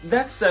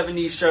That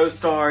 70s show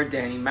star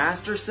Danny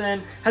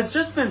Masterson has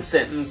just been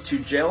sentenced to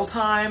jail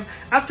time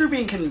after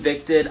being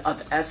convicted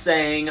of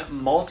essaying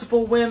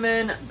multiple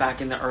women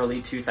back in the early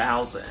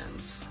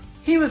 2000s.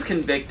 He was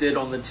convicted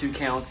on the 2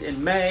 counts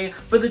in May,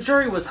 but the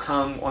jury was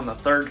hung on the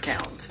 3rd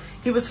count.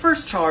 He was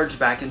first charged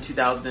back in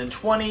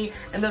 2020,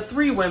 and the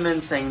 3 women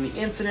saying the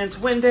incidents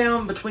went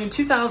down between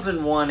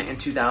 2001 and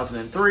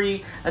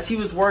 2003 as he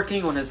was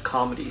working on his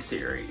comedy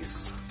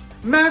series.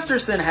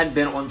 Masterson had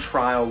been on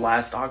trial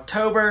last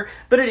October,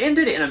 but it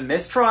ended in a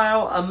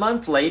mistrial a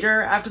month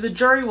later after the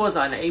jury was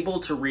unable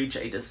to reach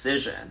a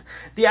decision.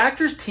 The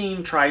actor's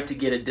team tried to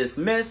get it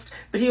dismissed,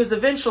 but he was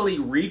eventually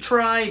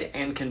retried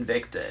and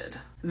convicted.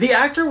 The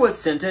actor was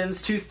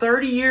sentenced to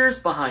 30 years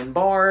behind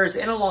bars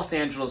in a Los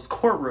Angeles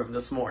courtroom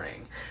this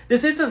morning.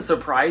 This isn't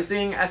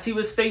surprising, as he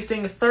was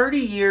facing 30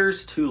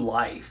 years to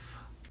life.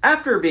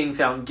 After being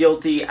found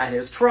guilty at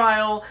his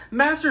trial,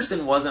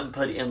 Masterson wasn't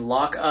put in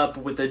lockup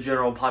with the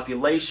general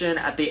population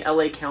at the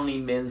LA County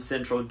Men's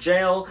Central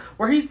Jail,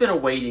 where he's been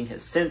awaiting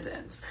his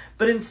sentence,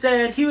 but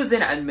instead he was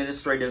in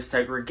administrative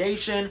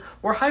segregation,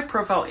 where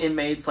high-profile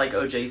inmates like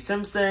O.J.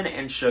 Simpson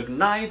and Suge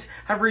Knight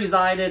have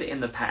resided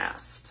in the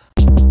past.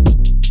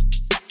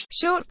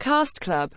 Short Cast Club